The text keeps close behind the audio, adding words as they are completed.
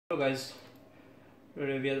Hello guys,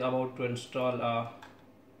 today we are about to install a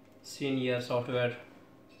senior software.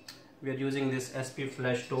 We are using this SP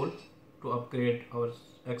Flash tool to upgrade our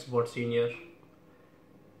XBot Senior.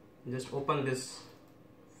 Just open this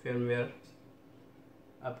firmware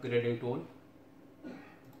upgrading tool.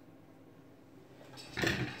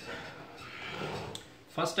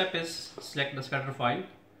 First step is select the scatter file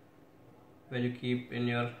where you keep in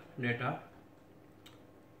your data.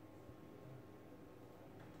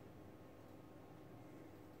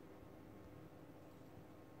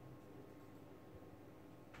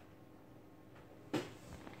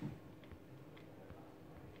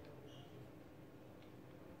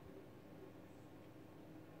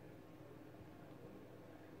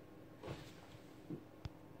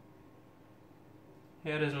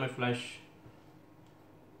 Here is my Flash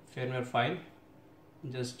firmware file.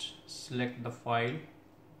 Just select the file,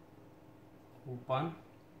 open.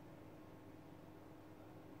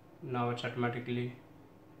 Now it's automatically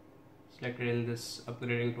selected in this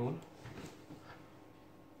upgrading tool.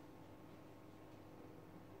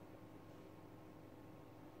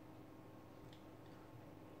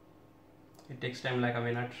 It takes time like a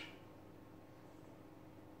minute,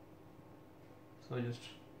 so just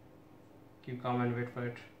keep calm and wait for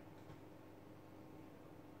it.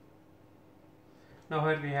 Now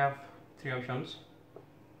here we have three options: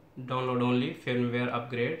 download only, firmware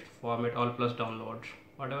upgrade, format all plus download,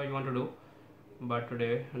 whatever you want to do. But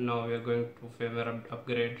today now we are going to firmware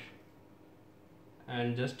upgrade,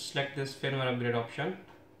 and just select this firmware upgrade option,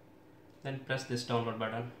 then press this download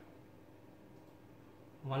button.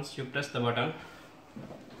 Once you press the button,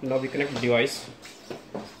 now we connect the device.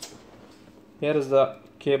 Here is the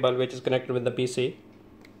cable which is connected with the PC.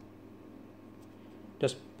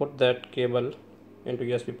 Just put that cable into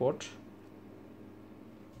USB port.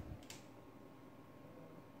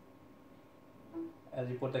 As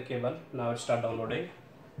you put the cable, now it start downloading.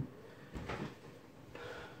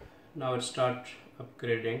 Now it start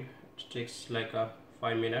upgrading. It takes like a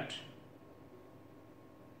 5 minutes.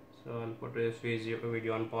 So I'll put this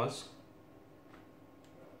video on pause.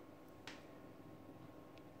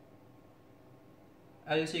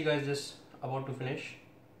 As you see guys, this about to finish.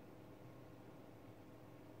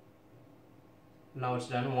 Now it's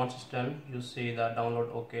done. Once it's done, you see the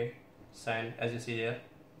download OK sign as you see here.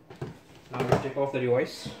 Now we take off the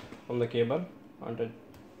device from the cable.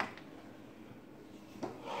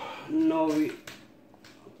 Now we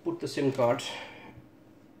put the SIM card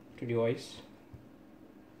to device.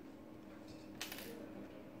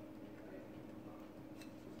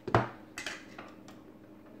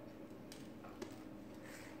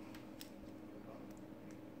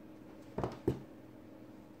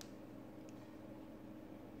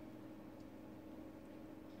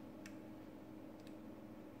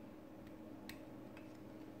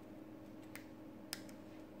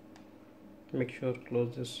 Make sure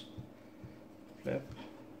close this flap.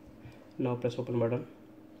 Now press open button.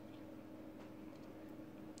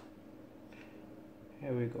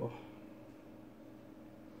 Here we go.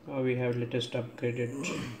 Now we have latest upgraded.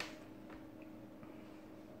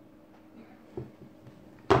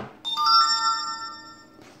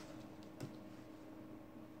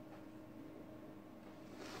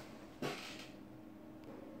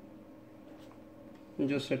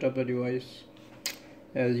 Just set up the device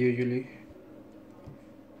as usually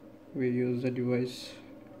we use the device.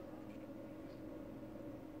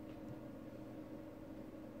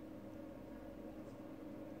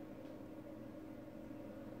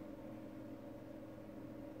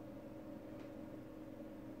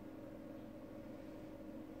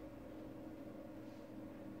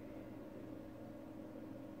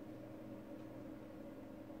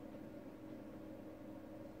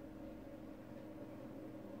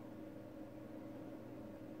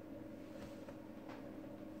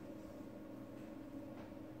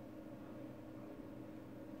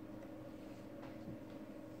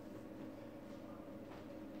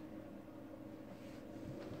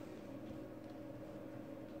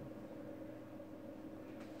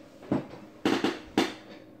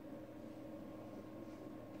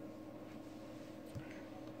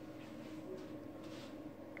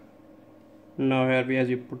 Now here as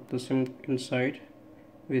you put the SIM inside,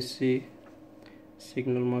 we see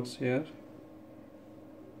signal marks here.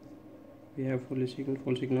 We have full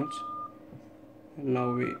signals, and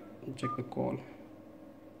now we check the call.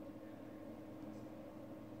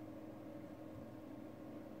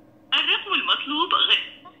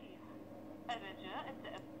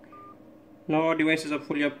 Now our devices are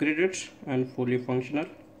fully upgraded and fully functional.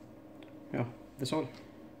 Yeah, that's all.